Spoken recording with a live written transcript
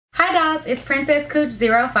Hi dolls, it's Princess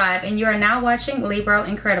Cooch05 and you are now watching Libro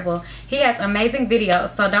Incredible. He has amazing videos,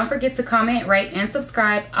 so don't forget to comment, rate, and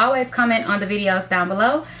subscribe. Always comment on the videos down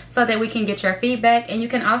below so that we can get your feedback, and you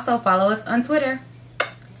can also follow us on Twitter.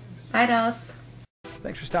 Bye dolls.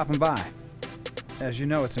 Thanks for stopping by. As you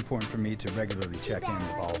know, it's important for me to regularly check in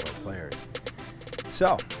with all of our players.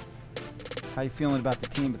 So, how you feeling about the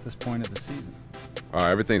team at this point of the season?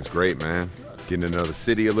 Everything's great, man. Getting to know the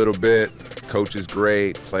city a little bit. Coach is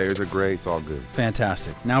great. Players are great. It's all good.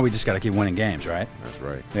 Fantastic. Now we just got to keep winning games, right? That's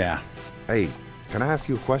right. Yeah. Hey, can I ask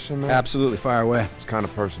you a question, man? Absolutely. Fire away. It's kind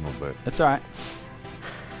of personal, but... It's all right.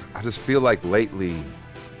 I just feel like lately,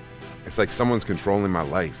 it's like someone's controlling my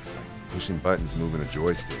life. Like pushing buttons, moving a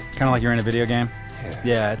joystick. Kind of like you're in a video game? Yeah.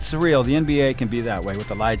 Yeah, it's surreal. The NBA can be that way with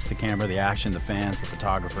the lights, the camera, the action, the fans, the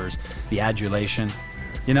photographers, the adulation.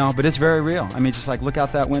 You know, but it's very real. I mean, just like look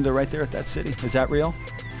out that window right there at that city. Is that real?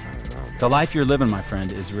 I don't know. The life you're living, my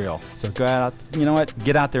friend, is real. So go out, you know what?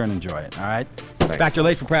 Get out there and enjoy it, all right? Thanks. In fact, you're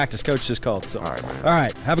late for practice. Coach just called. So. All right, man. All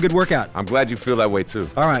right, have a good workout. I'm glad you feel that way, too.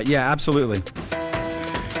 All right, yeah, absolutely.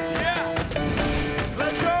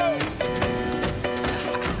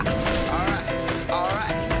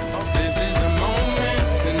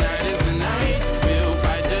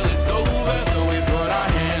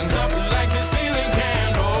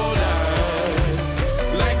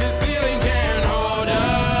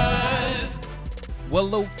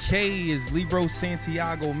 Well, okay, is Libro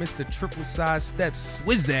Santiago, Mr. Triple Side Step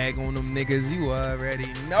Swizzag on them niggas. You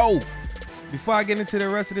already know. Before I get into the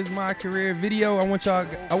rest of this My Career video, I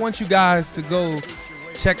want you guys to go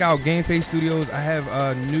check out Game Face Studios. I have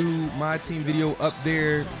a new My Team video up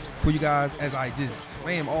there for you guys as I just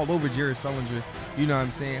slam all over Jared Sullinger. You know what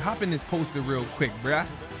I'm saying? Hop in this poster real quick, bruh.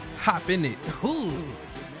 Hop in it. Ooh.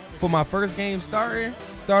 For my first game start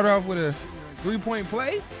off with a 3-point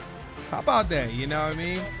play. How about that? You know what I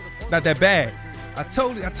mean? Not that bad. I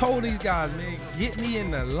told these guys, man, get me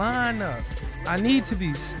in the lineup. I need to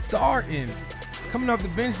be starting. Coming off the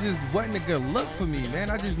bench just wasn't a good look for me, man.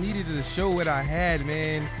 I just needed to show what I had,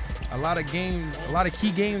 man. A lot of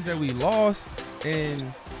key games that we lost,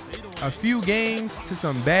 and a few games to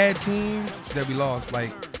some bad teams that we lost.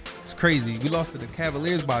 Like, it's crazy. We lost to the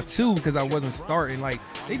Cavaliers by 2 because I wasn't starting. Like,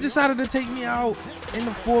 they decided to take me out in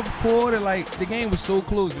the 4th quarter. Like, the game was so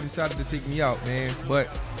close, they decided to take me out, man. But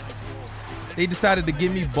they decided to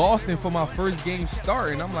give me Boston for my first game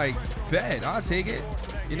start, and I'm like, bet, I'll take it.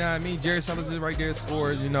 You know what I mean? Jared Sullinger right there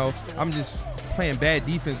scores, you know. I'm just playing bad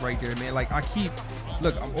defense right there, man. Like, I'm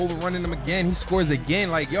overrunning him again. He scores again.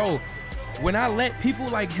 Like, yo, when I let people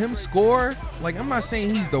like him score, like, I'm not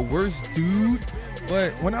saying he's the worst dude,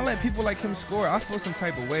 but when I let people like him score, I feel some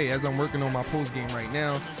type of way as I'm working on my post game right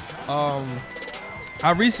now.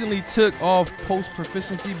 I recently took off post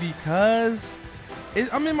proficiency because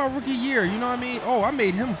I'm in my rookie year. You know what I mean? Oh, I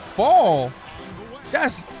made him fall.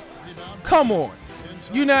 Come on.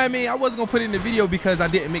 You know what I mean? I wasn't going to put it in the video because I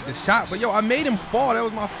didn't make the shot, but yo, I made him fall. That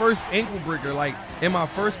was my first ankle breaker. Like, in my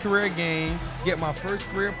first career game, get my first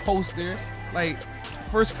career poster, like,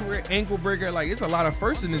 first career ankle breaker. Like, it's a lot of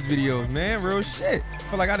firsts in this video, man. Real shit.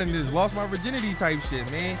 Feel like I done just lost my virginity type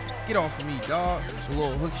shit, man. Get off of me, dog. A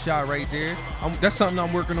little hook shot right there. That's something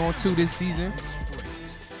I'm working on too this season.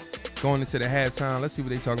 Going into the halftime, let's see what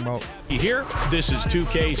they talking about. Here, this is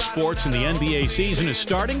 2K Sports, and the NBA season is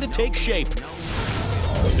starting to take shape.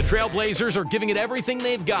 The Trailblazers are giving it everything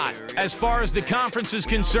they've got. As far as the conference is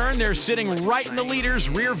concerned, they're sitting right in the leader's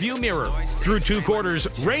rearview mirror. Through 2 quarters,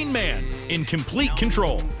 Rain Man in complete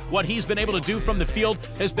control. What he's been able to do from the field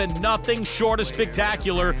has been nothing short of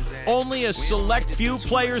spectacular. Only a select few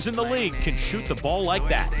players in the league can shoot the ball like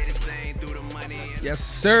that. Yes,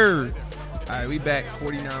 sir. All right, we back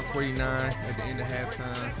 49-49 at the end of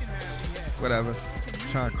halftime. Whatever.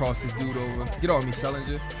 Trying to cross this dude over. Get off me,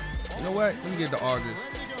 Sullinger. You know what? Let me get the August.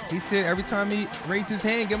 He said every time he raised his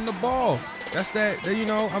hand, give him the ball. That's that, you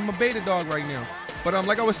know, I'm a beta dog right now. But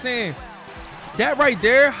like I was saying, that right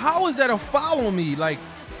there, how is that a foul on me? Like,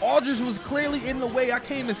 Aldridge was clearly in the way. I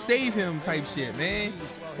came to save him type shit, man.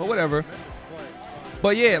 But whatever.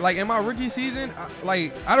 But yeah, like in my rookie season,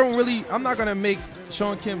 I'm not going to make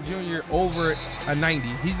Sean Kemp Jr. over a 90.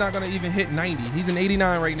 He's not going to even hit 90. He's an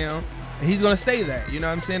 89 right now. And he's going to stay that. You know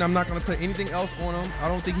what I'm saying? I'm not going to put anything else on him. I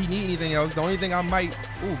don't think he need anything else. The only thing I might,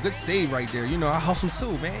 good save right there. You know, I hustle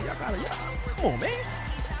too, man. Y'all come on, man.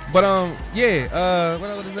 But yeah, what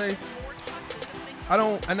I was gonna say? I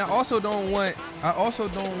also don't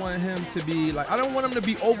want him to be like, I don't want him to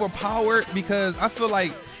be overpowered, because I feel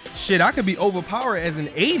like shit, I could be overpowered as an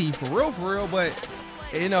 80 for real, but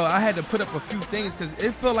you know, I had to put up a few things because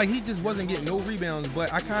it felt like he just wasn't getting no rebounds.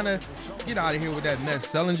 But I kind of get out of here with that mess.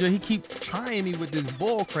 Sellinger, he keep trying me with this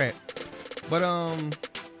bull crap. But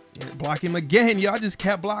yeah, block him again. Yo, I just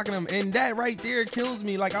kept blocking him, and that right there kills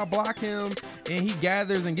me. Like, I block him and he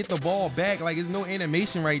gathers and get the ball back. Like, there's no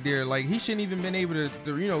animation right there. Like, he shouldn't even been able to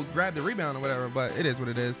you know, grab the rebound or whatever. But it is what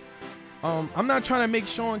it is. I'm not trying to make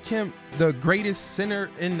Sean Kemp the greatest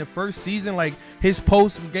center in the first season. Like, his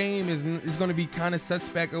post game is going to be kind of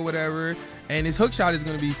suspect or whatever, and his hook shot is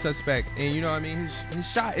going to be suspect. And you know what I mean, his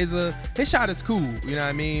shot is cool, you know what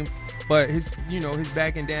I mean, but his, you know, his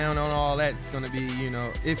backing down on all that's going to be, you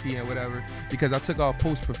know, iffy and whatever, because I took off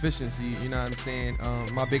post proficiency, you know what I'm saying.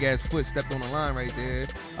 My big ass foot stepped on the line right there.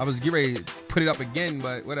 I was getting ready to put it up again,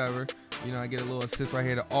 but whatever. You know, I get a little assist right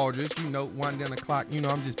here to Aldridge. You know, winding down the clock. You know,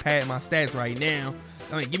 I'm just padding my stats right now.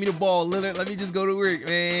 I mean, give me the ball, Lillard. Let me just go to work,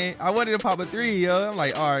 man. I wanted to pop a 3, yo. I'm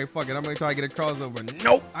like, all right, fuck it. I'm going to try to get a crossover.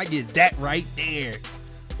 Nope. I get that right there.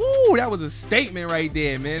 Woo, that was a statement right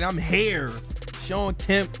there, man. I'm here. Sean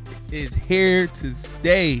Kemp is here to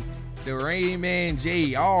stay. The Rain Man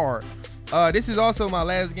JR. This is also my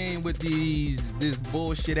last game with this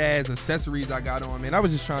bullshit ass accessories I got on, man. I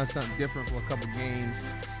was just trying something different for a couple games.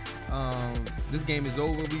 This game is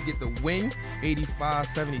over. We get the win,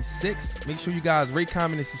 85-76. Make sure you guys rate,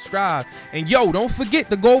 comment, and subscribe. And yo, don't forget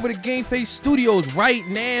to go over to Game Face Studios right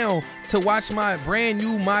now to watch my brand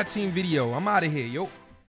new My Team video. I'm out of here, yo.